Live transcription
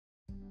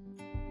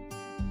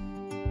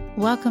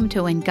Welcome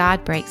to When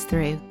God Breaks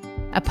Through,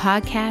 a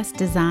podcast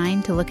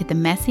designed to look at the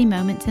messy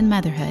moments in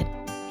motherhood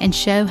and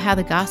show how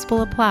the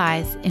gospel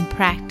applies in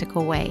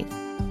practical ways,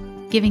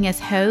 giving us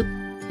hope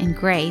and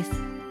grace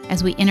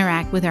as we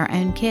interact with our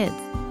own kids.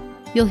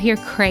 You'll hear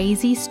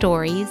crazy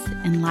stories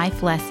and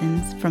life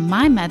lessons from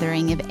my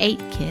mothering of 8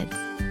 kids.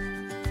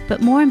 But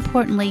more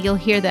importantly, you'll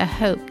hear the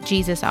hope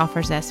Jesus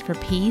offers us for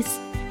peace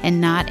and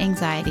not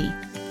anxiety,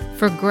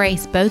 for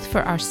grace both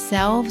for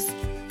ourselves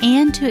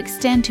and to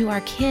extend to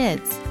our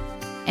kids,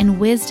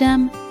 and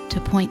wisdom to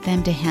point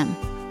them to Him.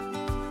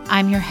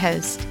 I'm your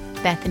host,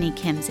 Bethany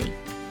Kimsey.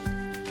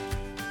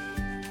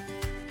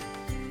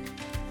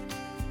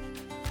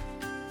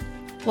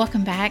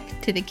 Welcome back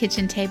to the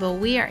kitchen table.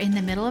 We are in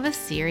the middle of a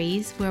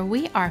series where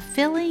we are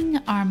filling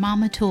our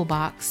mama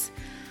toolbox,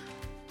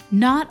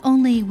 not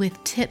only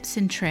with tips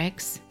and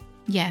tricks.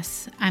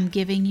 Yes, I'm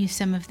giving you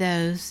some of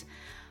those,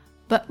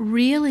 but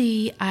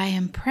really I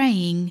am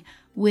praying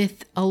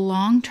with a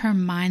long-term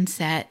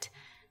mindset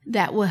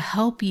that will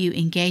help you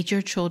engage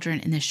your children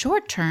in the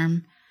short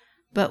term,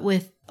 but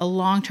with a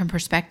long-term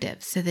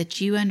perspective so that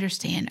you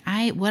understand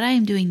what I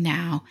am doing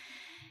now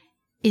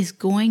is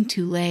going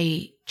to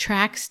lay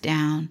tracks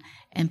down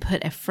and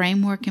put a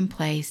framework in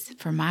place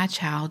for my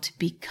child to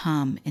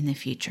become in the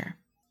future.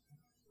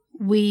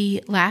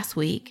 We last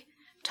week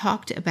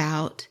talked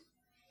about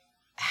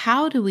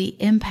how do we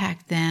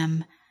impact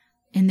them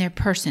in their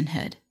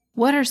personhood?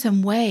 What are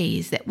some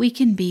ways that we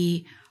can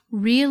be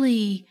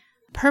really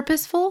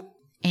purposeful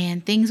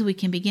and things we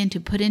can begin to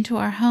put into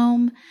our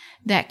home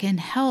that can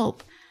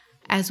help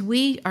as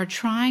we are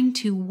trying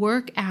to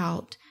work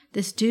out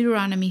this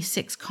Deuteronomy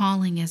 6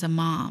 calling as a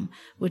mom,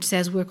 which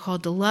says we're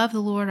called to love the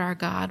Lord our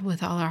God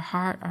with all our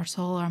heart, our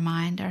soul, our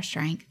mind, our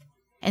strength.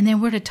 And then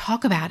we're to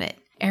talk about it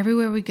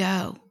everywhere we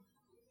go.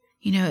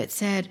 You know, it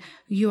said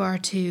you are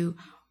to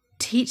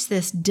teach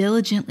this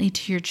diligently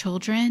to your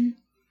children.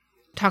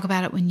 Talk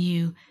about it when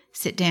you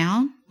sit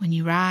down, when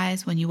you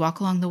rise, when you walk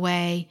along the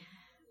way.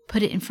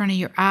 Put it in front of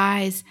your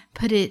eyes.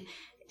 Put it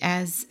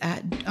as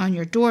on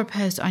your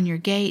doorpost, on your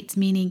gates,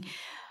 meaning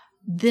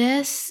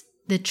the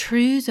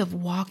truths of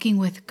walking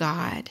with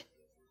God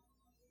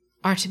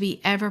are to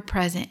be ever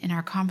present in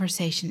our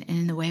conversation and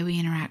in the way we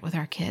interact with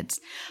our kids.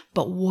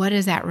 But what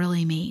does that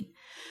really mean?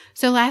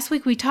 So last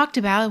week we talked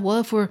about,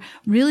 well, if we're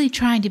really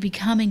trying to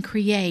become and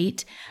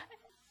create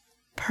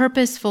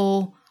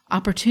purposeful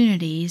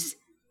opportunities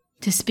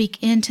to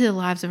speak into the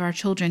lives of our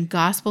children,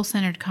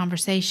 gospel-centered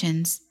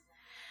conversations,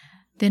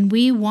 then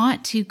we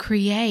want to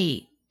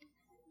create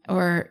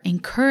or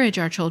encourage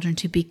our children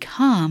to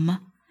become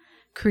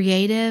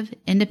creative,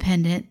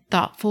 independent,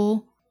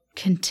 thoughtful,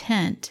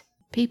 content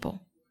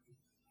people.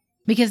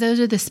 Because those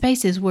are the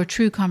spaces where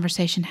true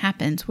conversation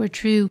happens, where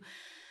true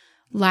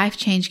life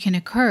change can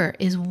occur,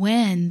 is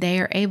when they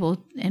are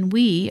able and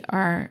we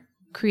are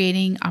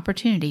creating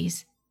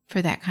opportunities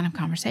for that kind of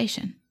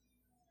conversation.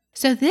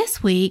 So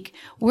this week,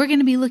 we're going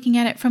to be looking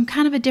at it from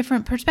kind of a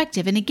different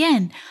perspective. And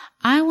again,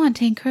 I want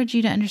to encourage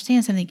you to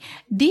understand something.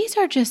 These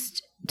are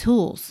just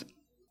tools.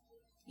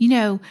 You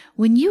know,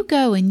 when you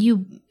go and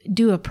you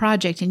do a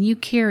project and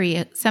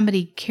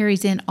somebody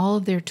carries in all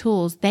of their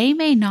tools, they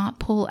may not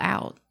pull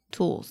out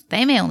tools.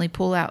 They may only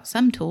pull out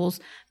some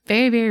tools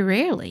very, very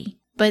rarely,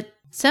 but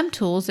some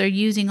tools they're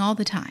using all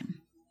the time.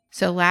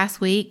 So last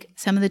week,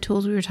 some of the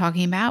tools we were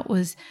talking about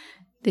was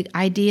the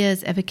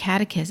ideas of a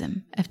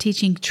catechism, of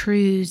teaching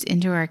truths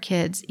into our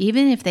kids,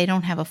 even if they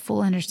don't have a full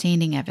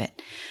understanding of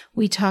it.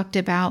 We talked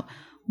about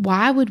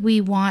why would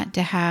we want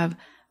to have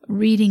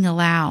reading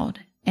aloud,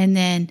 and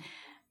then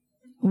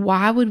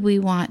why would we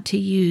want to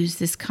use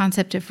this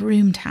concept of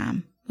room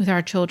time with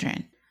our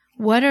children?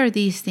 What are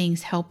these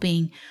things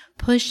helping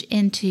push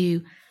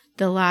into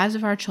the lives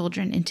of our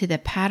children, into the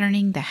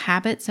patterning, the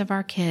habits of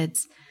our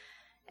kids,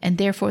 and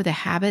therefore the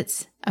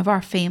habits of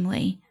our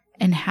family?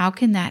 And how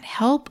can that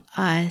help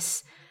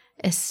us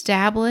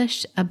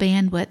establish a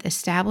bandwidth,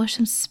 establish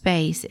some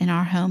space in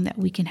our home that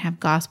we can have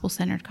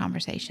gospel-centered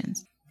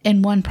conversations?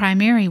 And one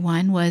primary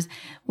one was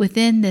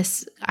within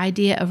this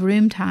idea of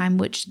room time,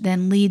 which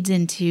then leads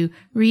into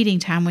reading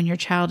time when your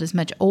child is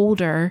much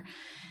older,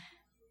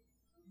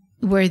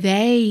 where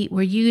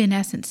you in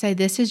essence say,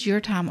 this is your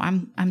time.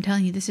 I'm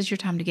telling you, this is your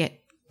time to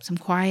get some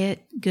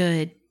quiet,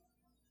 good,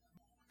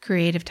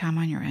 creative time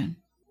on your own.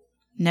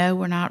 No,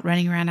 we're not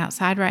running around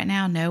outside right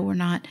now. No, we're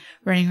not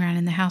running around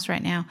in the house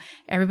right now.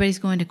 Everybody's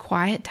going to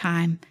quiet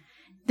time.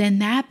 Then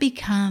that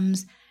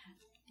becomes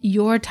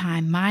your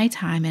time, my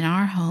time in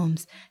our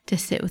homes to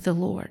sit with the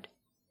Lord,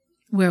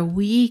 where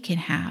we can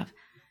have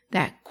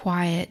that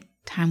quiet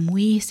time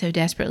we so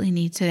desperately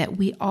need so that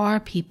we are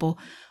people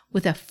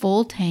with a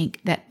full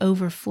tank that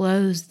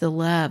overflows the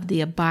love,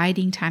 the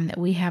abiding time that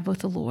we have with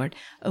the Lord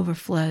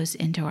overflows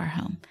into our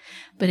home.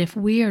 But if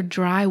we are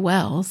dry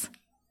wells,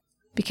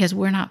 because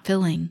we're not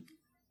filling,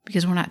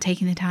 because we're not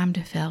taking the time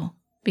to fill,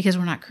 because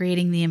we're not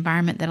creating the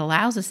environment that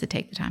allows us to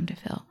take the time to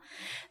fill,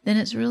 then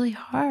it's really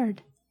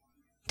hard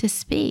to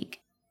speak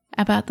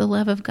about the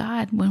love of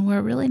God when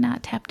we're really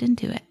not tapped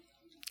into it.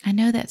 I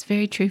know that's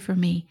very true for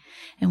me.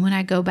 And when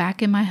I go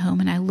back in my home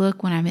and I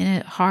look when I'm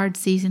in a hard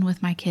season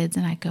with my kids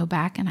and I go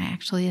back and I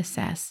actually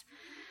assess,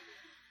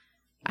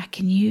 I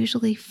can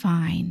usually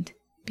find,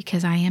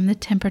 because I am the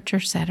temperature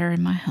setter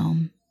in my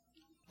home,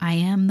 I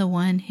am the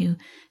one who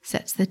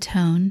sets the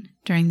tone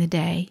during the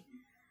day,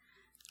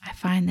 I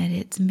find that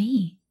it's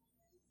me.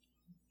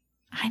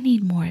 I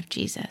need more of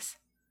Jesus.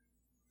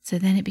 So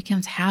then it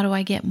becomes, how do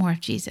I get more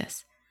of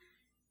Jesus?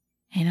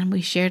 And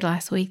we shared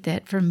last week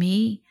that for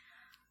me,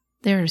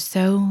 there are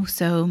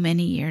so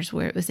many years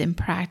where it was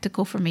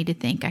impractical for me to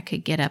think I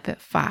could get up at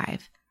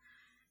 5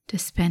 to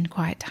spend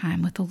quiet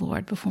time with the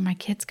Lord before my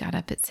kids got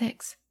up at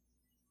 6.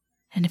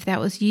 And if that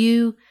was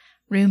you,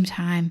 room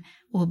time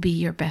will be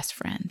your best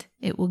friend.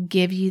 It will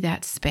give you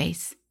that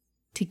space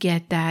to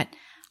get that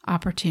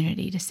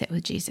opportunity to sit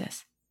with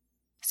Jesus.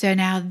 So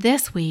now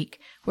this week,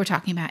 we're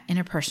talking about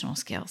interpersonal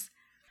skills.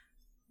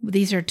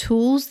 These are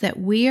tools that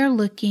we are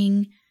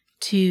looking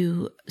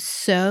to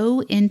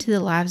sow into the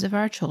lives of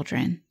our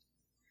children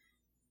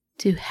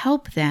to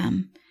help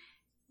them,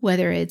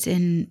 whether it's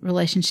in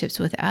relationships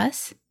with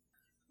us,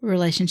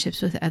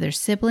 relationships with other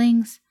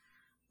siblings,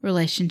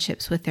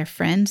 relationships with their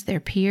friends,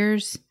 their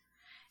peers,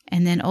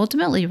 and then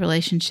ultimately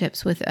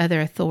relationships with other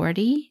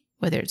authority,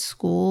 whether it's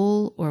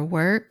school or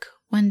work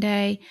one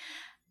day.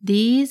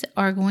 These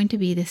are going to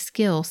be the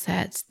skill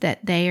sets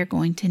that they are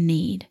going to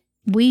need.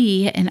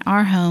 We in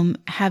our home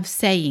have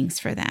sayings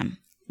for them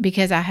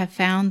because I have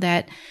found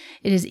that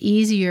it is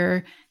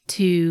easier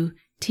to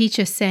teach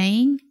a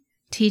saying,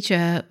 teach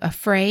a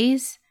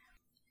phrase,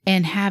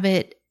 and have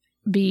it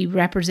be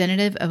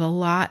representative of a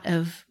lot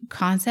of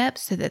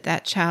concepts so that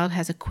that child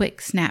has a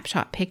quick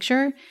snapshot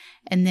picture.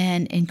 And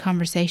then in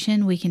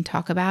conversation, we can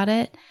talk about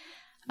it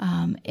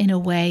in a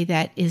way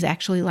that is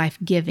actually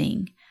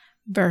life-giving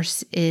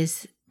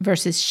versus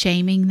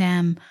shaming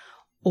them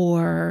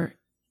or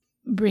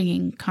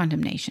bringing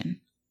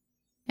condemnation.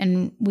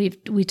 And we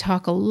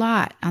talk a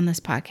lot on this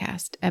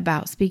podcast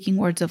about speaking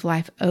words of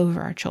life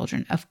over our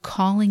children, of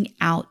calling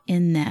out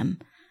in them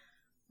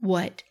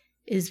what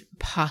is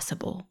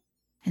possible.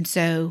 And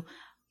so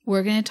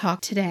we're going to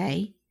talk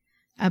today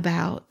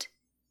about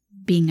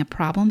being a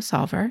problem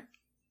solver,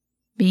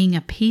 being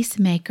a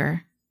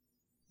peacemaker,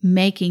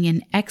 making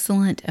an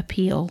excellent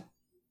appeal,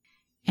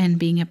 and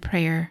being a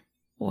prayer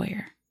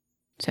warrior.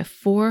 So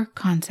 4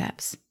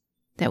 concepts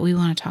that we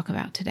want to talk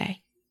about today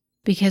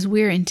because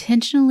we're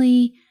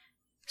intentionally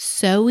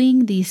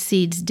sowing these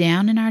seeds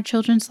down in our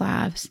children's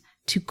lives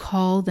to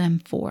call them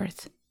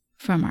forth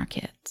from our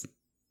kids.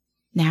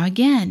 Now,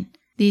 again,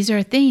 these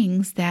are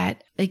things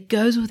that it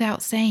goes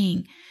without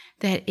saying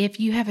that if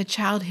you have a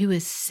child who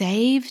is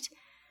saved,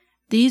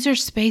 these are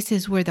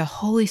spaces where the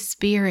Holy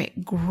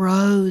Spirit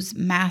grows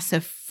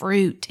massive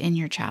fruit in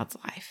your child's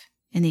life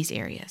in these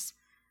areas.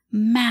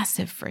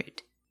 Massive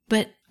fruit.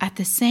 But at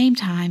the same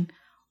time,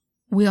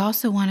 we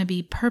also want to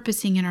be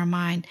purposing in our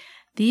mind,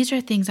 these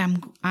are things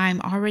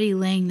I'm already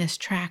laying this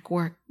track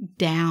work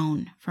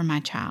down for my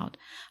child.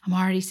 I'm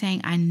already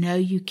saying, I know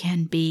you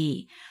can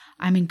be.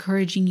 I'm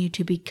encouraging you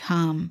to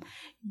become.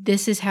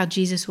 This is how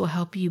Jesus will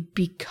help you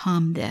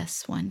become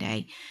this one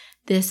day.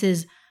 This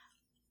is,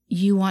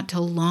 you want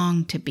to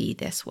long to be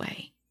this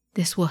way.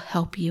 This will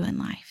help you in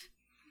life.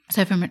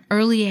 So from an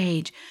early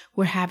age,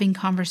 we're having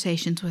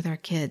conversations with our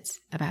kids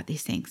about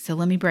these things. So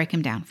let me break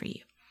them down for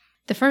you.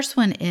 The first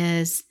one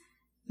is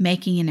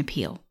making an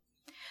appeal.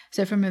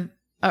 So from an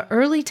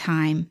early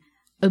time,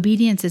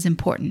 obedience is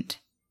important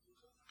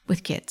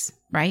with kids,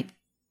 right?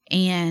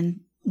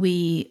 And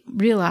we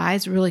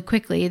realize really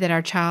quickly that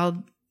our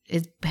child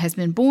has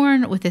been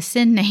born with a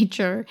sin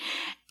nature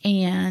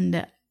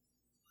and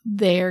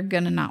they're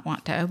going to not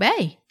want to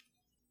obey.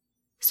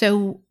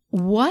 So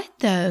what,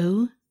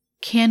 though,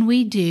 can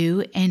we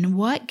do and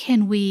what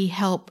can we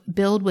help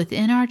build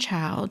within our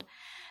child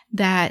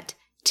that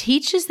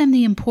teaches them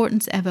the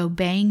importance of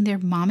obeying their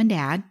mom and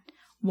dad?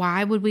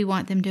 Why would we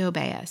want them to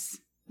obey us?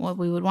 Well,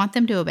 we would want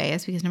them to obey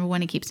us because, number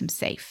one, it keeps them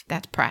safe.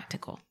 That's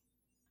practical.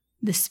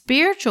 The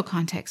spiritual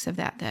context of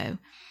that, though,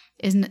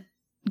 is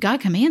God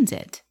commands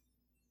it.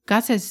 God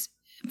says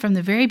from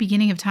the very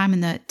beginning of time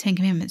in the 10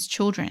 Commandments,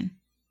 children,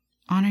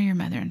 honor your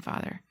mother and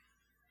father.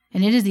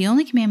 And it is the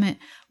only commandment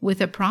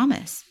with a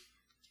promise.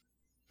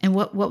 And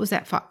what was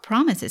that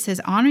promise? It says,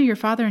 honor your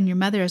father and your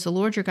mother as the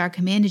Lord your God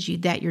commanded you,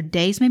 that your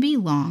days may be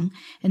long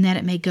and that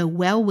it may go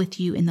well with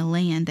you in the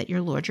land that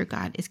your Lord your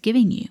God is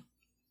giving you.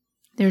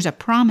 There's a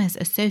promise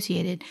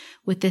associated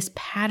with this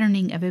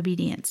patterning of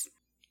obedience.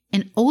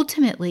 And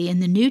ultimately, in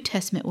the New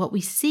Testament, what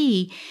we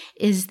see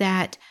is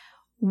that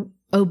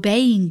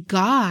obeying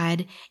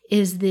God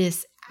is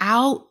this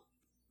outgrowth,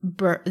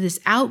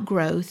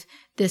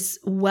 this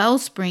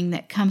wellspring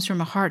that comes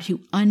from a heart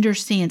who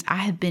understands I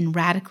have been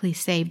radically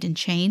saved and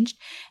changed.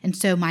 And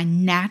so my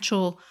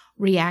natural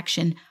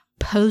reaction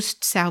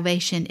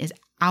post-salvation is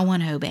I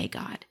want to obey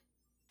God.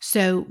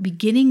 So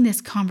beginning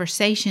this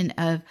conversation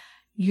of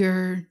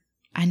you're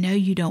I know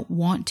you don't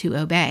want to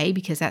obey,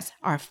 because that's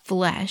our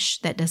flesh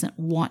that doesn't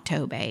want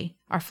to obey.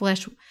 Our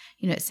flesh,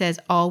 it says,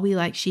 all we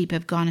like sheep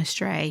have gone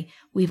astray.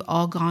 We've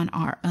all gone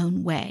our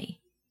own way,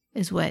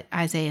 is what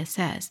Isaiah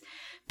says.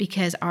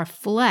 Because our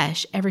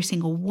flesh, every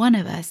single one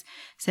of us,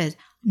 says,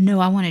 no,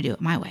 I want to do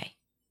it my way.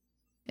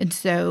 And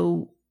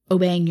so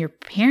obeying your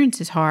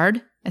parents is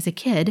hard as a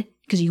kid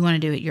because you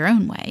want to do it your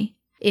own way.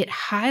 It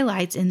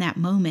highlights in that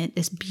moment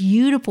this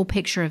beautiful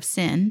picture of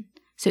sin.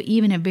 So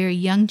even a very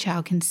young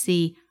child can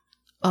see,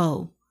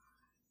 oh,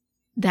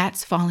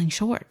 that's falling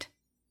short.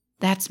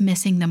 That's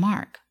missing the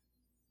mark,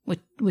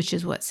 which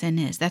is what sin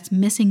is. That's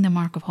missing the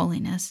mark of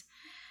holiness.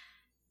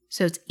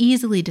 So it's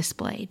easily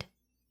displayed.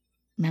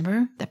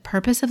 Remember, the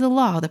purpose of the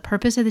law, the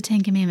purpose of the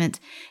Ten Commandments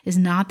is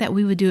not that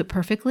we would do it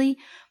perfectly,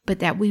 but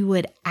that we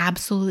would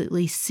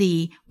absolutely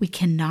see we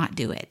cannot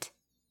do it.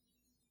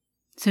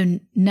 So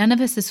none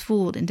of us is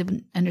fooled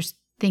into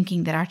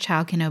thinking that our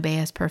child can obey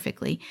us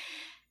perfectly.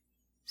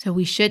 So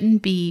we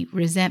shouldn't be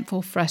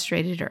resentful,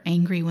 frustrated, or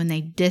angry when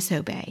they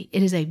disobey.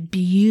 It is a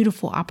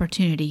beautiful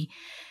opportunity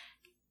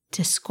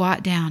to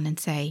squat down and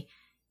say,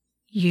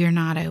 you're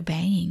not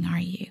obeying, are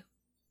you?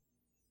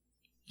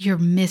 You're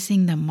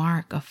missing the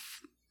mark of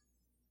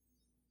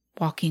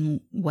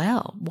walking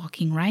well,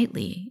 walking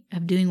rightly,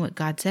 of doing what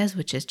God says,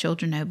 which is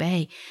children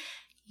obey.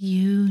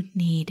 You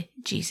need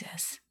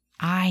Jesus.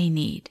 I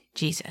need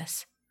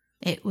Jesus.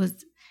 It was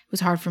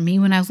hard for me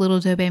when I was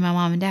little to obey my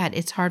mom and dad.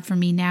 It's hard for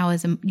me now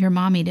as your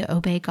mommy to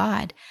obey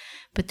God.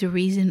 But the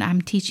reason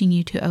I'm teaching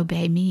you to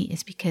obey me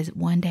is because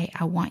one day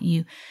I want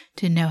you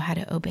to know how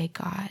to obey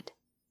God.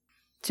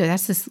 So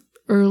that's this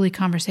early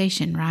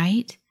conversation,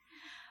 right?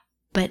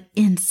 But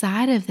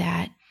inside of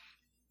that,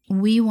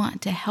 we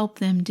want to help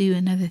them do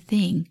another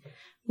thing,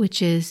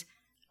 which is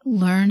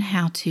learn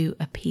how to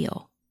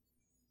appeal.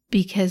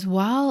 Because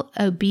while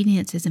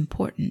obedience is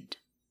important,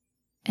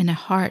 and a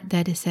heart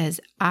that says,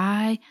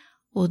 I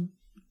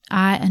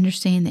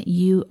understand that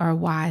you are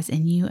wise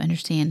and you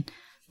understand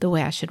the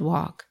way I should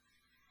walk,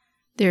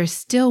 there is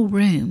still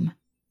room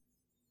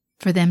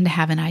for them to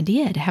have an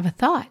idea, to have a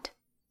thought.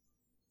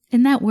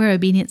 Isn't that where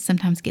obedience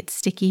sometimes gets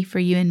sticky for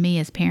you and me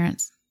as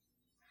parents?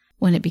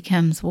 When it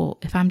becomes, well,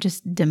 if I'm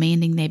just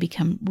demanding they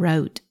become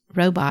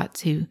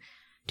robots who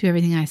do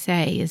everything I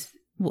say,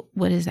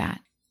 what is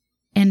that?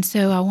 And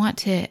so I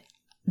want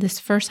this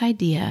first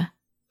idea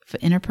for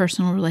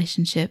interpersonal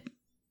relationship,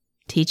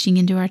 teaching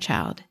into our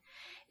child,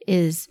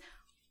 is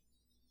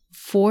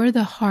for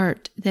the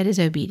heart that is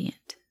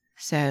obedient.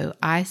 So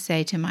I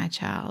say to my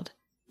child,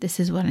 this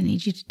is what I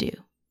need you to do.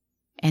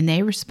 And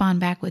they respond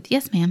back with,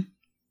 yes, ma'am.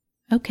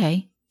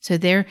 Okay. So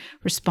they're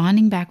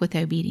responding back with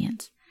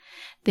obedience.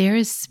 There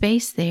is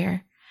space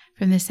there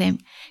from the same,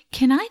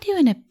 can I do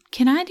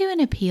an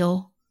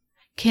appeal?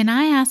 Can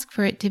I ask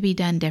for it to be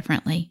done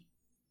differently?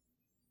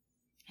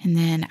 And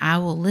then I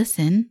will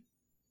listen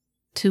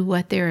to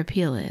what their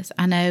appeal is.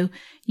 I know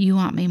you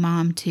want me,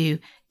 Mom, to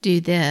do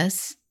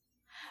this,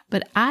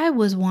 but I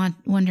was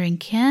wondering,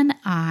 can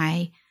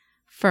I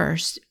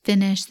first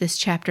finish this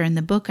chapter in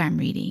the book I'm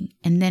reading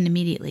and then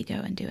immediately go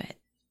and do it?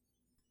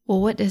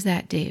 Well, what does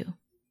that do?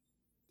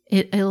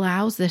 It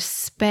allows the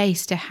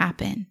space to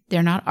happen.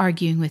 They're not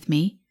arguing with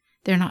me.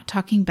 They're not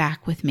talking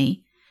back with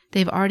me.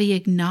 They've already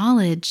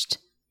acknowledged,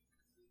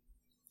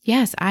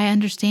 yes, I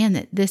understand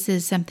that this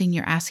is something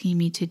you're asking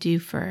me to do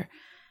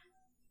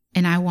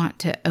and I want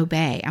to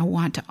obey. I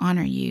want to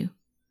honor you.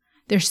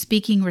 They're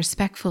speaking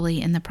respectfully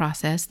in the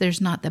process.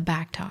 There's not the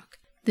back talk.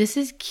 This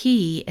is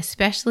key,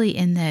 especially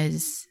in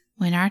those,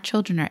 when our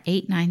children are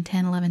 8, 9,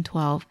 10, 11,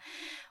 12,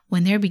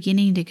 when they're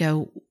beginning to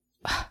go,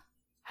 I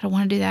don't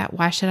want to do that.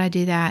 Why should I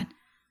do that?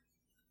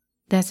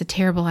 That's a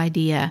terrible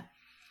idea.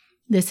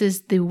 This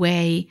is the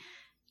way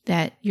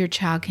that your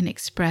child can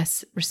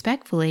express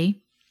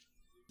respectfully.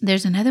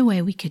 There's another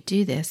way we could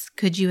do this.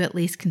 Could you at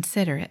least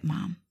consider it,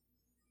 Mom?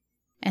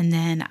 And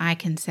then I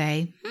can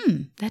say,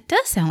 that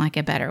does sound like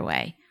a better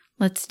way.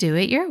 Let's do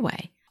it your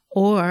way.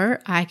 Or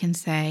I can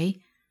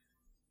say,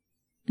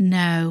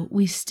 no,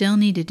 we still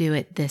need to do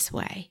it this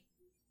way.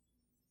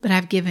 But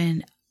I've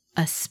given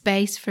a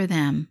space for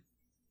them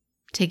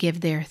to give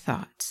their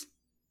thoughts.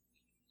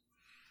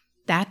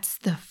 That's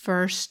the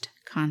first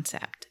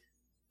concept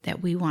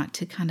that we want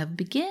to kind of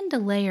begin to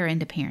layer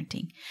into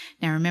parenting.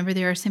 Now, remember,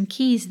 there are some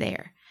keys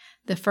there.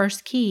 The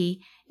first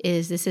key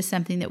is this is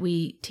something that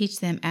we teach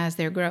them as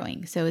they're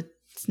growing. So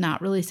it's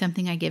not really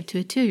something I give to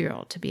a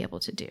 2-year-old to be able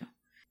to do.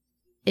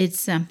 It's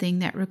something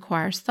that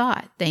requires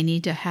thought. They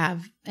need to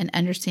have an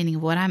understanding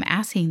of what I'm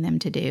asking them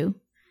to do.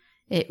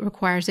 It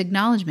requires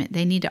acknowledgement.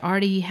 They need to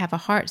already have a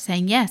heart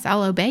saying, yes,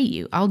 I'll obey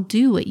you. I'll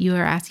do what you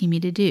are asking me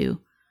to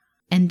do.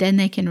 And then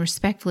they can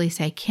respectfully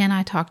say, can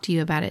I talk to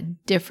you about a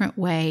different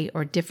way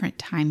or different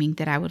timing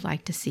that I would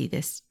like to see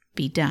this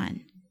be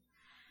done?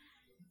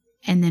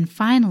 And then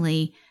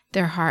finally,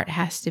 their heart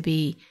has to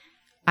be,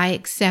 I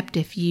accept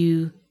if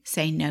you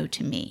say no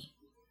to me.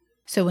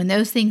 So when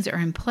those things are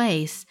in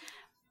place,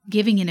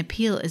 giving an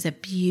appeal is a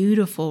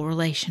beautiful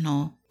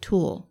relational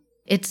tool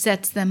It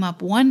sets them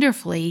up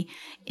wonderfully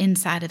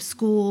inside of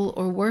school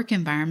or work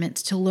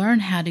environments to learn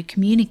how to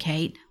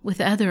communicate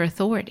with other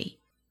authority,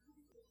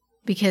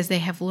 because they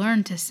have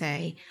learned to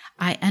say,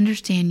 I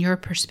understand your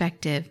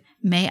perspective.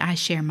 May I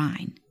share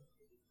mine?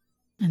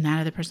 And that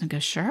other person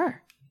goes,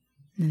 sure.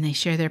 And then they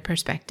share their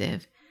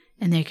perspective,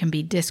 and there can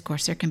be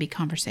discourse, there can be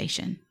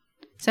conversation.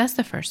 So that's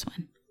the first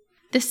one.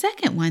 The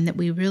second one that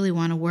we really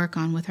want to work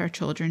on with our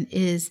children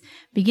is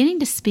beginning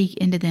to speak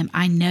into them.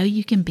 I know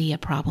you can be a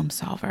problem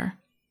solver.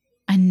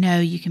 I know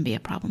you can be a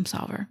problem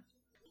solver.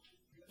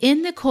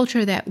 In the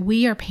culture that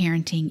we are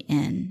parenting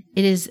in,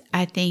 it is,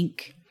 I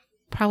think,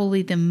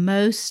 probably the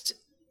most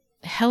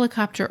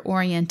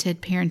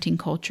helicopter-oriented parenting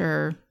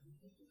culture.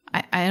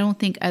 I don't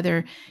think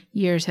other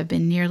years have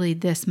been nearly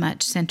this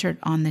much centered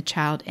on the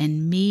child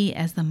and me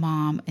as the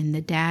mom and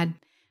the dad,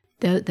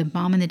 the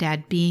mom and the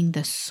dad being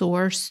the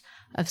source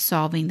of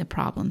solving the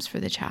problems for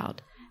the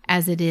child,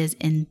 as it is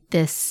in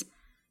this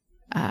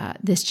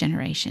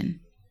generation.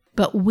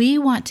 But we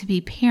want to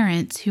be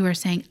parents who are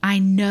saying, I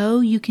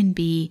know you can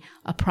be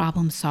a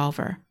problem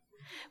solver.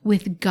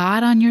 With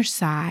God on your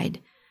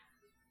side,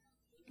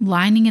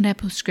 lining it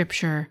up with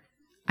Scripture,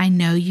 I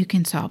know you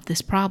can solve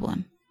this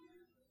problem.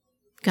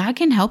 God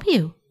can help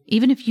you,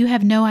 even if you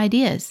have no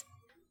ideas.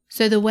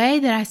 So the way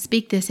that I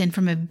speak this in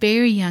from a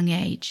very young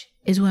age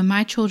is when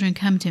my children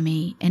come to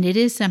me and it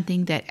is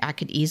something that I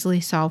could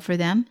easily solve for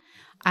them,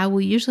 I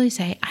will usually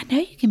say, I know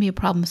you can be a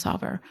problem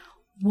solver.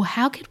 Well,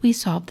 how could we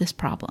solve this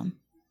problem?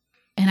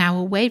 And I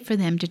will wait for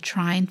them to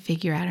try and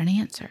figure out an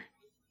answer.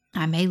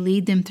 I may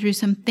lead them through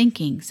some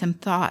thinking, some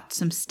thoughts,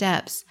 some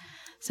steps,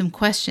 some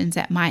questions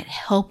that might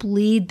help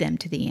lead them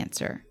to the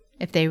answer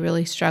if they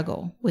really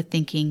struggle with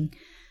thinking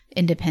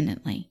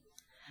independently.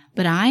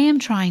 But I am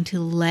trying to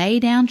lay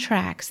down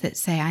tracks that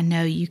say, I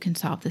know you can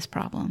solve this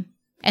problem.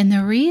 And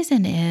the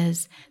reason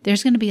is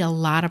there's going to be a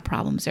lot of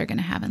problems they're going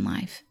to have in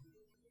life.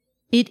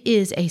 It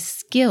is a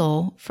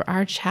skill for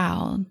our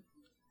child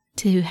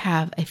to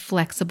have a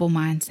flexible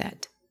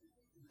mindset,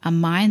 a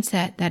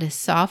mindset that is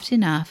soft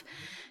enough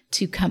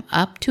to come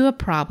up to a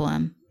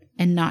problem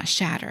and not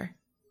shatter,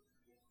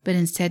 but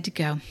instead to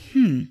go,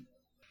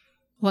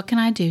 what can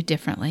I do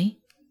differently?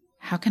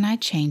 How can I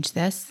change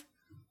this?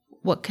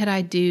 What could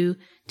I do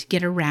to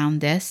get around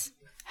this?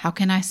 How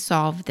can I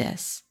solve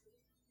this?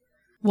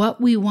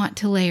 What we want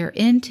to layer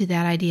into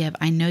that idea of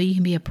I know you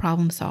can be a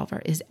problem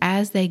solver is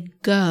as they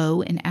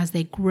go and as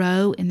they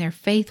grow in their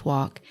faith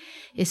walk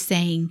is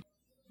saying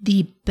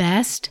the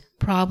best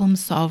problem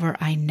solver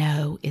I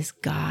know is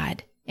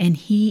God, and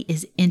He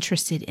is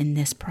interested in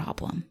this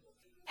problem.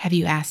 Have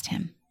you asked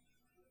Him?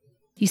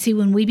 You see,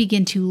 when we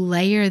begin to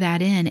layer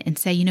that in and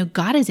say,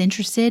 God is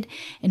interested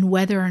in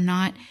whether or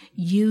not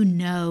you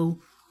know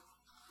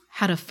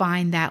how to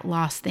find that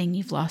lost thing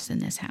you've lost in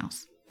this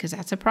house, because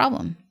that's a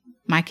problem.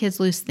 My kids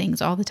lose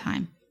things all the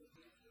time.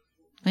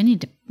 We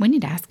need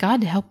to ask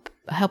God to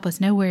help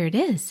us know where it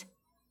is.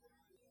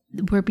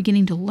 We're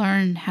beginning to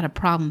learn how to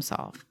problem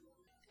solve,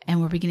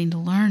 and we're beginning to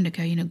learn to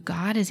go,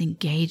 God is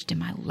engaged in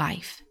my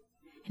life,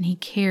 and He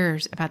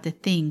cares about the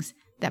things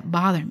that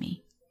bother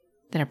me,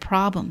 that are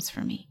problems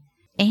for me,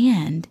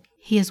 and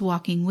He is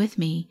walking with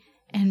me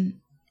and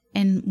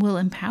will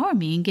empower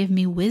me and give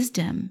me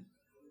wisdom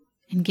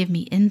and give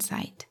me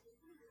insight.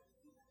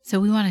 So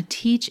we want to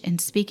teach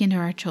and speak into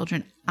our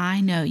children, I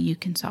know you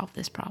can solve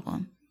this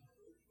problem.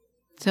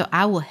 So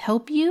I will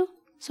help you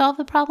solve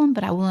the problem,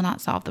 but I will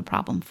not solve the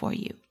problem for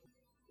you.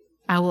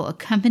 I will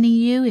accompany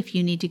you if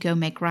you need to go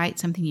make right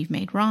something you've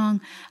made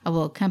wrong. I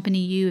will accompany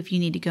you if you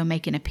need to go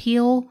make an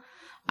appeal.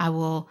 I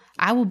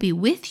will be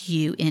with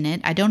you in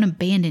it. I don't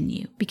abandon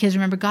you, because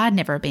remember, God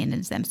never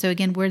abandons them. So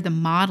again, we're the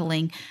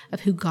modeling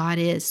of who God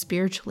is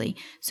spiritually.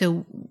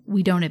 So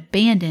we don't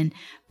abandon,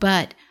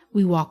 but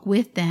we walk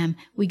with them.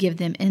 We give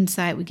them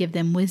insight. We give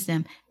them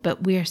wisdom,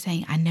 but we are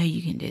saying, I know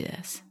you can do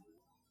this.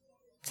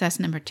 So that's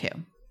number 2,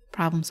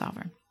 problem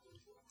solver.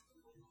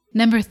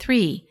 Number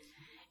 3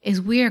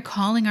 is we are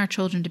calling our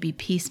children to be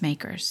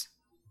peacemakers.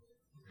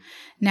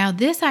 Now,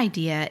 this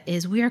idea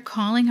is we are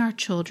calling our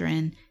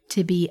children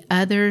to be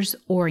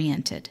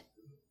others-oriented.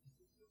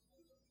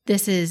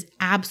 This is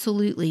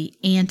absolutely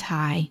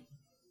anti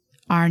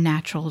our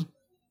natural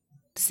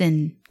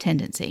sin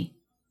tendency.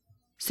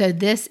 So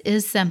this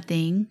is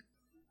something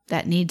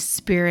that needs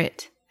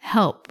spirit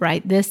help,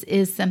 right? This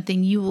is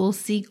something you will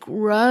see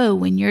grow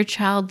when your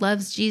child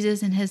loves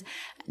Jesus and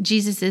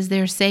Jesus is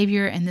their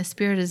Savior and the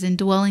Spirit is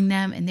indwelling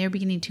them and they're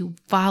beginning to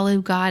follow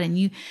God,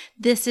 and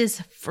this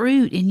is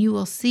fruit, and you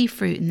will see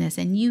fruit in this,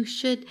 and you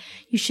should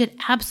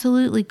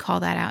absolutely call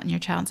that out in your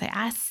child and say,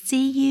 I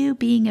see you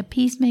being a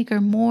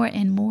peacemaker more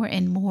and more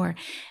and more,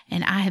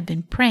 and I have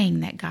been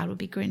praying that God would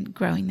be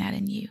growing that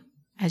in you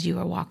as you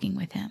are walking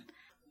with Him.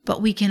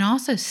 But we can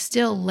also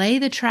still lay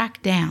the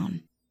track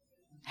down.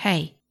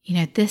 Hey,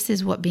 this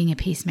is what being a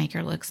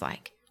peacemaker looks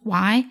like.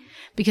 Why?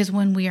 Because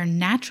when we are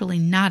naturally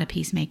not a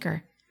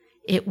peacemaker,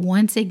 it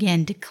once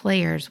again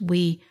declares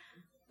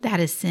that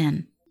is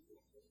sin,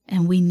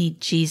 and we need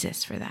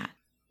Jesus for that.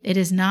 It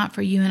is not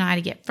for you and I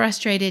to get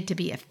frustrated, to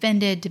be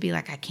offended, to be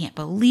like, I can't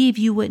believe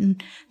you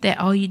wouldn't, that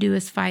all you do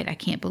is fight. I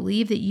can't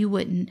believe that you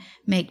wouldn't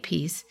make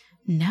peace.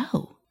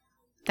 No,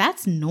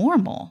 that's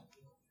normal.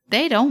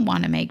 They don't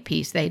want to make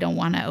peace. They don't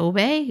want to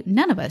obey.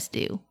 None of us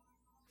do.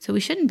 So we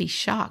shouldn't be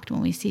shocked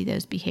when we see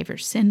those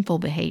behaviors, sinful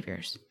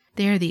behaviors.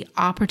 They're the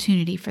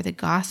opportunity for the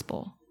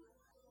gospel.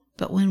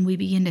 But when we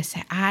begin to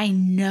say, I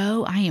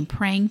know I am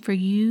praying for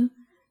you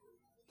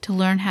to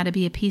learn how to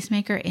be a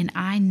peacemaker, and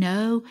I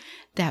know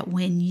that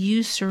when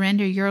you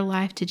surrender your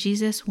life to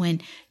Jesus,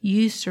 when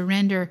you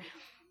surrender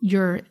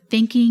your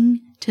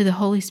thinking to the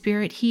Holy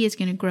Spirit, He is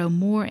going to grow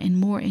more and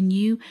more in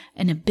you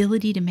an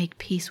ability to make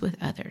peace with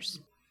others.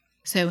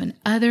 So an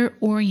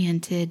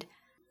other-oriented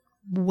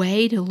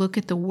way to look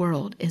at the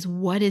world is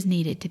what is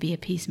needed to be a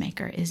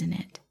peacemaker, isn't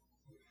it?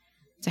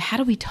 So how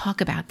do we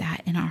talk about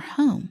that in our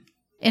home?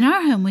 In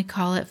our home, we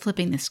call it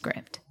flipping the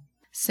script.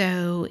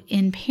 So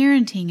in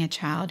parenting a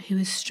child who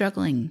is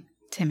struggling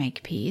to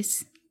make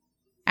peace,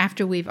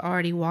 after we've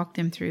already walked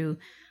them through,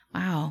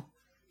 wow,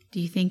 do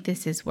you think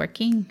this is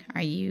working?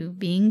 Are you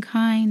being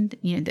kind?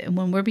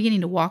 When we're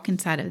beginning to walk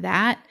inside of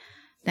that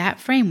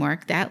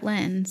framework, that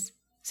lens,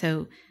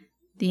 so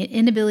the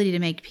inability to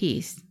make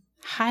peace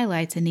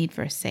highlights a need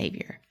for a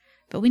savior.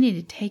 But we need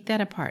to take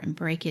that apart and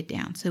break it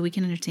down so we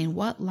can understand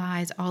what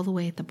lies all the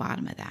way at the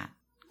bottom of that.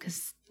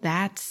 Because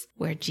that's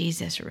where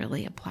Jesus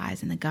really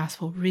applies and the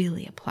gospel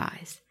really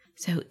applies.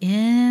 So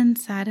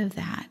inside of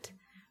that,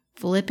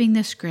 flipping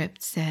the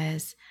script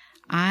says,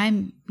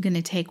 I'm going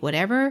to take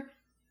whatever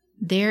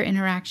their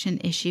interaction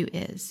issue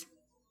is,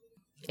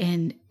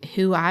 and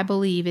who I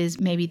believe is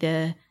maybe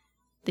the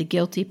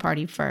guilty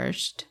party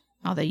first,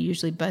 although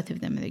usually both of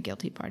them are the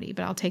guilty party,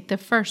 but I'll take the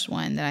first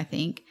one that I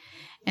think,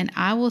 and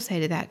I will say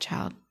to that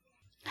child,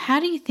 how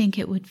do you think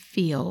it would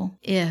feel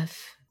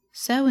if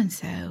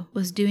so-and-so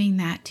was doing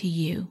that to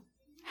you?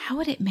 How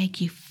would it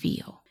make you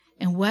feel?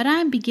 And what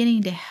I'm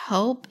beginning to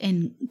help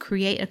and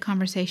create a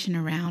conversation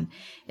around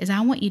is I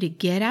want you to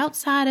get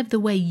outside of the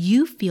way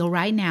you feel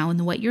right now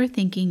and what you're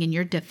thinking and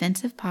your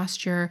defensive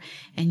posture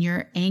and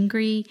your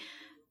angry,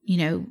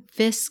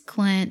 fists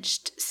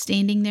clenched,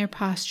 standing there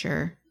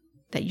posture,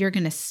 that you're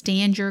going to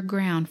stand your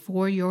ground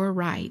for your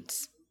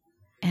rights.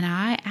 And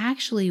I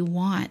actually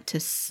want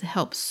to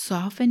help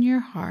soften your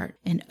heart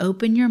and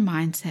open your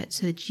mindset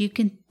so that you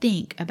can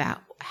think about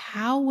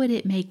how would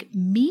it make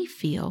me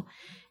feel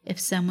if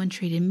someone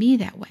treated me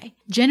that way.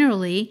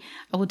 Generally,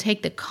 I will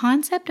take the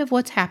concept of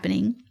what's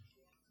happening.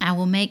 I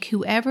will make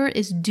whoever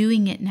is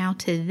doing it now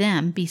to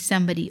them be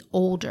somebody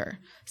older,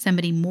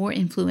 somebody more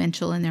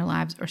influential in their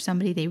lives, or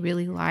somebody they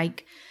really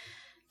like,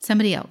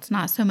 somebody else,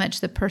 not so much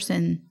the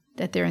person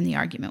that they're in the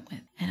argument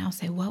with. And I'll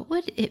say, what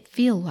would it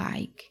feel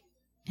like?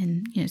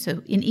 And,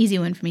 so an easy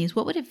one for me is,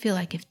 what would it feel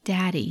like if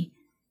Daddy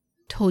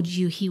told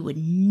you he would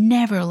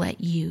never let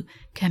you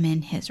come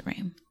in his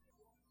room?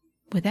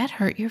 Would that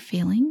hurt your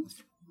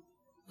feelings?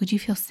 Would you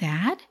feel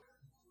sad?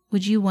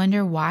 Would you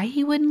wonder why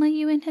he wouldn't let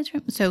you in his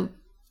room? So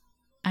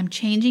I'm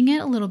changing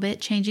it a little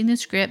bit, changing the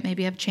script.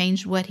 Maybe I've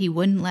changed what he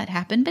wouldn't let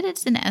happen, but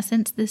it's in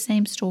essence the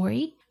same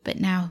story. But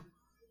now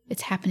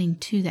it's happening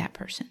to that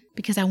person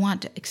because I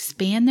want to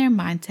expand their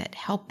mindset,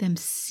 help them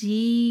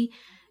see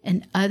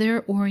an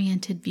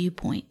other-oriented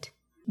viewpoint.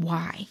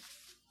 Why?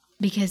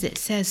 Because it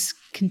says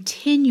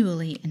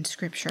continually in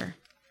Scripture,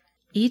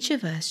 each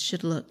of us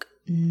should look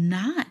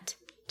not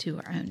to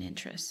our own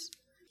interests,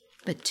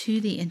 but to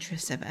the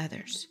interests of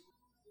others.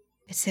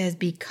 It says,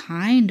 be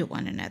kind to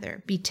one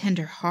another, be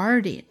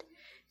tender-hearted,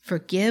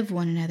 forgive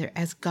one another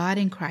as God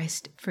in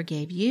Christ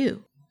forgave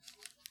you.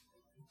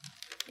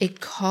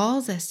 It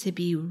calls us to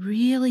be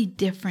really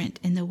different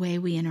in the way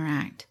we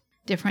interact.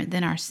 Different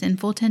than our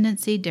sinful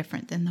tendency,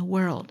 different than the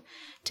world.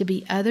 To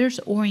be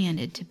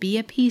others-oriented, to be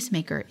a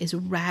peacemaker is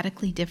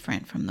radically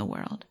different from the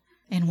world.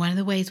 And one of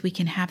the ways we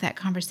can have that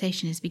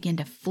conversation is begin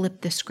to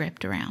flip the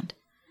script around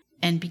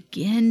and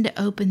begin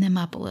to open them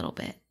up a little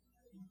bit.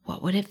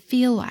 What would it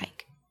feel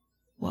like?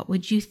 What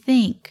would you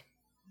think?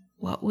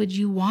 What would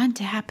you want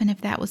to happen if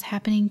that was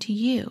happening to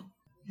you?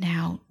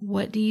 Now,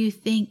 what do you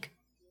think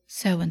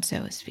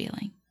so-and-so is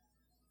feeling?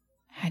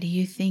 How do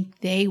you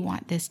think they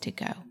want this to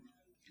go?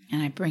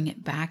 And I bring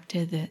it back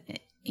to the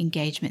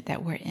engagement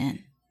that we're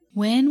in.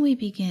 When we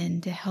begin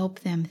to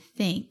help them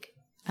think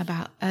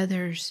about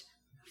others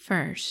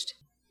first,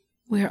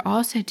 we're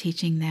also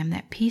teaching them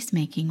that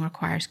peacemaking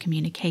requires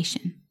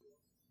communication.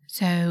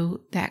 So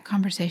that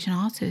conversation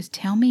also is,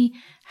 tell me,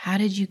 how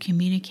did you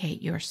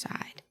communicate your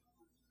side?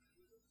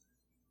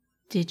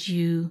 Did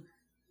you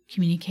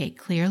communicate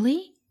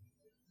clearly?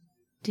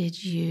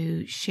 Did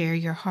you share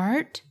your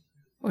heart?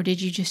 Or did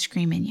you just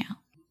scream and yell?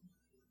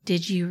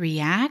 Did you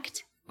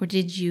react? Or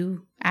did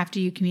you, after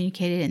you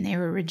communicated and they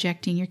were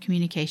rejecting your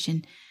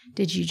communication,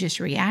 did you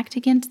just react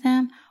against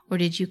them? Or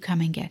did you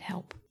come and get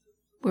help?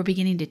 We're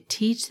beginning to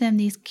teach them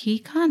these key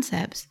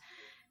concepts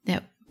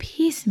that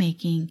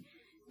peacemaking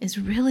is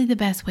really the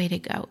best way to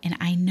go. And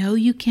I know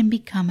you can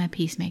become a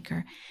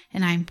peacemaker.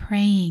 And I'm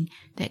praying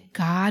that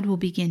God will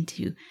begin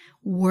to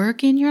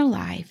work in your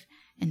life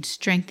and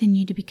strengthen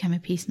you to become a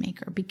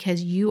peacemaker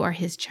because you are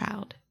his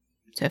child.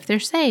 So if they're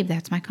saved,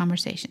 that's my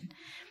conversation.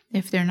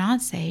 If they're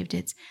not saved,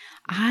 it's,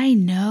 I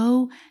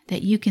know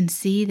that you can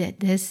see that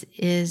this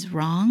is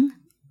wrong.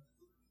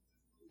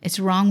 It's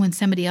wrong when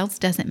somebody else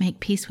doesn't make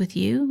peace with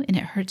you and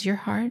it hurts your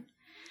heart.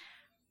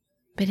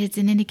 But it's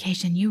an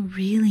indication you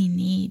really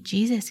need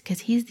Jesus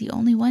because he's the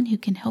only one who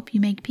can help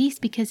you make peace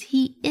because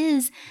he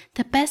is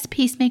the best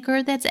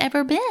peacemaker that's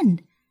ever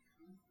been.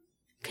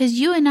 Because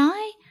you and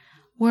I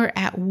were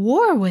at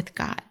war with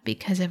God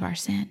because of our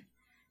sin.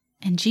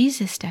 And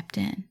Jesus stepped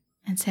in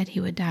and said he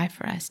would die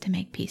for us to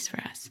make peace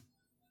for us.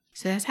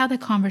 So that's how the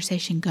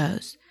conversation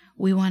goes.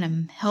 We want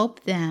to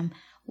help them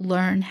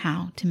learn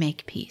how to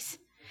make peace.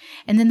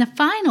 And then the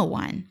final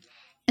one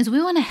is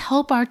we want to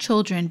help our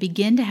children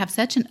begin to have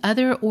such an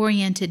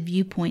other-oriented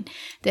viewpoint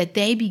that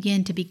they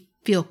begin to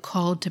feel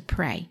called to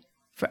pray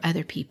for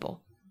other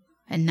people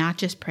and not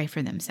just pray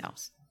for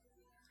themselves.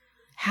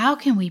 How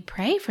can we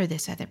pray for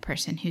this other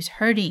person who's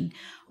hurting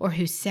or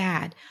who's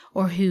sad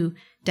or who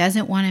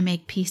doesn't want to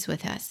make peace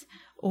with us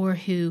or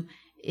who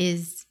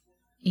is,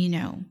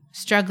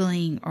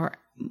 struggling or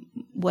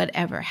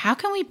whatever? How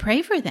can we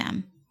pray for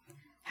them?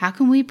 How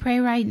can we pray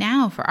right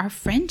now for our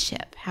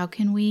friendship? How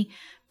can we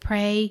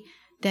pray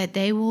that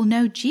they will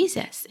know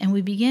Jesus? And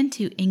we begin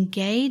to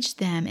engage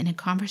them in a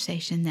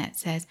conversation that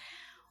says,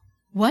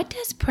 what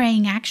does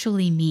praying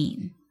actually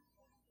mean?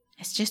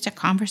 It's just a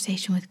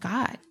conversation with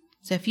God.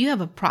 So if you have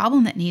a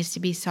problem that needs to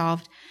be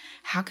solved,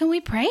 how can we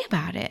pray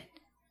about it?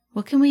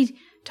 What can we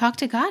talk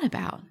to God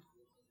about?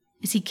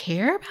 Does he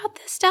care about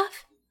this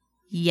stuff?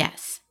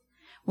 Yes.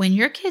 When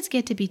your kids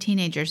get to be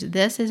teenagers,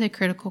 this is a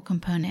critical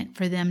component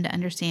for them to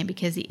understand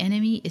because the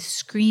enemy is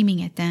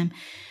screaming at them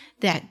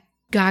that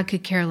God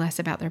could care less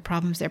about their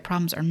problems. Their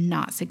problems are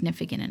not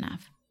significant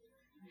enough.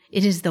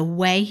 It is the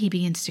way he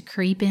begins to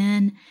creep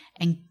in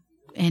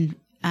and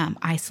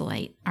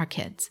isolate our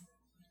kids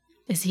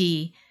as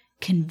he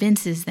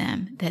convinces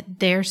them that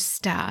their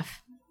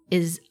stuff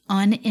is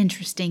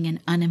uninteresting and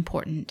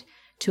unimportant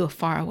to a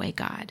faraway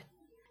God.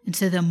 And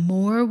so the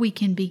more we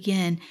can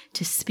begin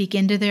to speak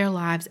into their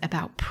lives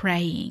about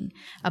praying,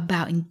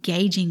 about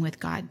engaging with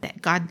God,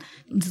 that God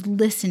is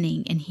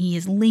listening and he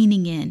is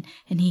leaning in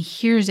and he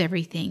hears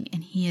everything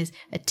and he is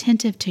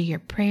attentive to your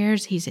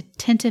prayers. He's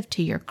attentive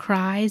to your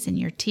cries and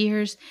your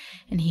tears.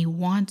 And he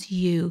wants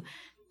you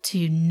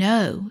to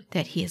know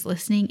that he is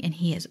listening and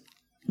he is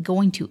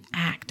going to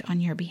act on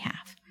your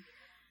behalf.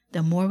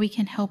 The more we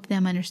can help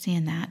them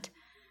understand that,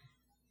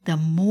 the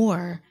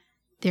more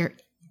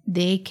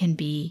they can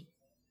be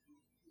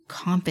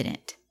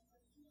confident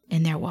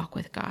in their walk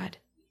with God.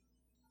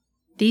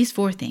 These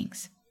 4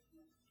 things,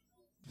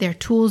 they're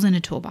tools in a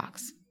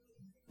toolbox.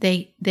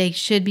 They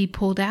should be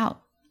pulled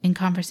out in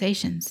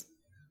conversations.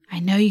 I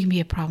know you can be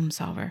a problem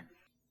solver.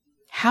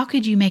 How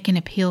could you make an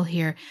appeal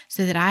here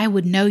so that I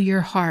would know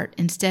your heart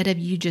instead of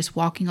you just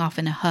walking off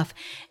in a huff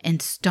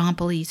and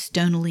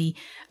stonily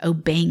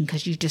obeying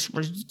because you just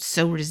were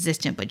so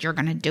resistant, but you're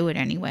going to do it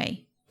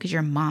anyway because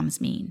your mom's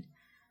mean?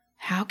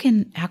 How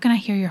can I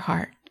hear your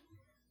heart?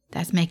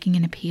 That's making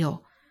an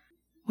appeal.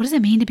 What does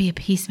it mean to be a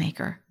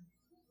peacemaker?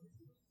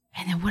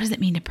 And then what does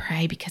it mean to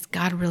pray because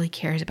God really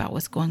cares about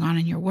what's going on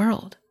in your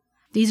world?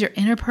 These are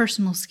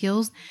interpersonal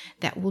skills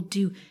that will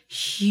do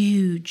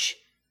huge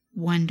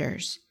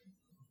wonders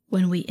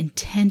when we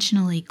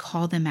intentionally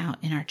call them out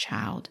in our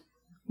child.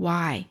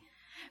 Why?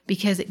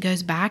 Because it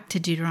goes back to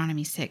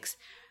Deuteronomy 6,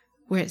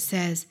 where it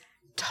says,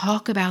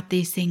 talk about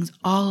these things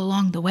all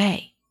along the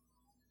way.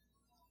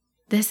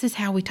 This is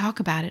how we talk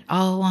about it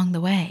all along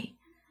the way.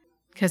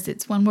 Because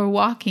it's when we're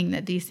walking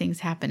that these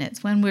things happen.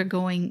 It's when we're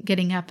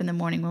getting up in the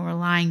morning, when we're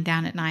lying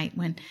down at night,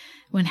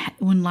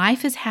 when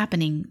life is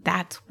happening,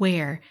 that's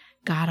where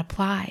God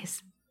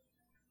applies.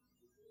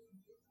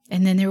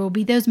 And then there will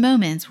be those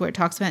moments where it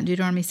talks about in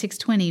Deuteronomy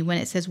 6:20 when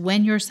it says,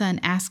 when your son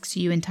asks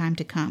you in time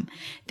to come.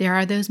 There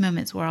are those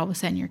moments where all of a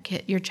sudden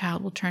your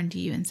child will turn to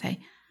you and say,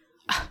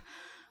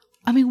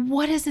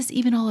 what is this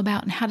even all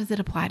about and how does it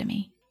apply to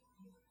me?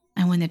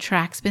 And when the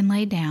track's been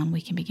laid down,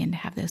 we can begin to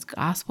have those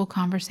gospel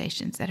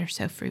conversations that are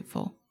so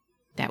fruitful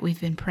that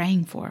we've been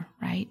praying for,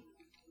 right?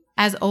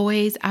 As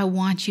always, I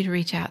want you to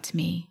reach out to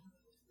me.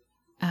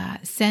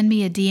 Send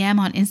me a DM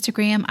on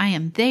Instagram. I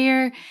am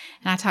there, and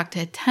I talk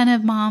to a ton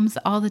of moms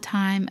all the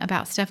time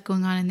about stuff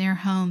going on in their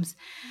homes.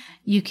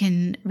 You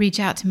can reach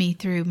out to me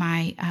through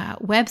my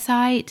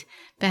website,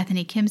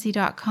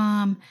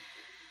 BethanyKimsey.com.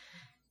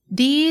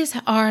 These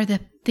are the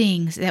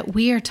things that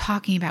we are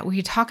talking about.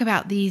 We talk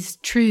about these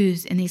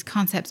truths and these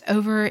concepts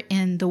over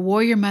in the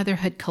Warrior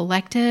Motherhood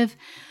Collective.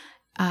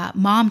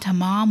 Mom to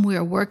mom, we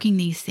are working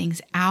these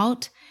things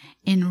out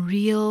in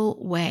real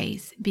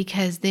ways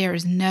because there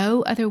is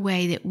no other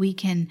way that we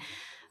can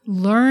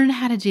learn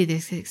how to do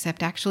this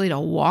except actually to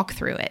walk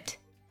through it.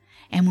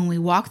 And when we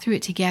walk through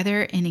it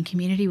together and in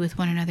community with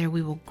one another,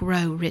 we will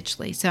grow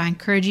richly. So I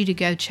encourage you to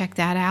go check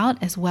that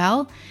out as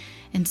well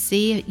and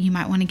see. You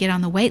might want to get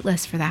on the wait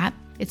list for that.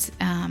 It's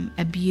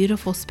a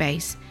beautiful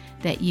space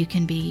that you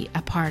can be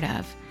a part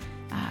of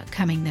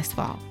coming this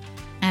fall.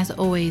 As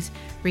always,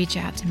 reach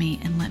out to me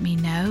and let me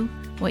know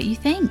what you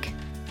think.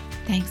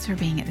 Thanks for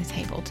being at the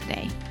table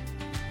today.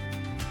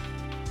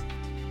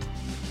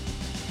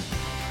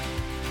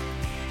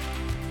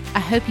 I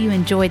hope you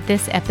enjoyed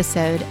this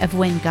episode of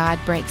When God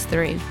Breaks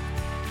Through.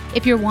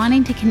 If you're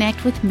wanting to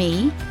connect with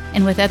me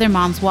and with other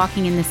moms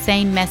walking in the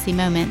same messy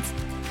moments,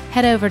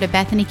 head over to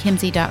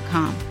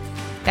bethanykimsey.com.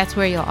 That's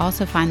where you'll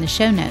also find the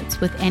show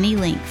notes with any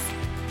links,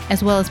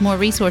 as well as more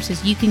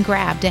resources you can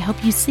grab to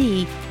help you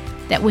see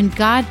that when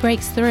God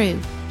breaks through,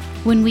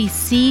 when we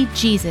see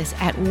Jesus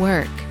at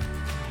work,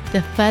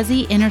 the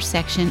fuzzy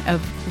intersection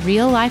of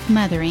real-life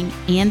mothering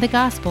and the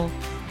gospel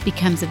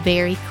becomes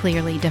very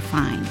clearly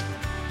defined.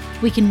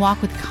 We can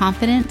walk with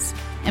confidence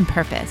and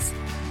purpose.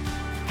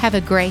 Have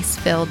a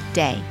grace-filled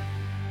day.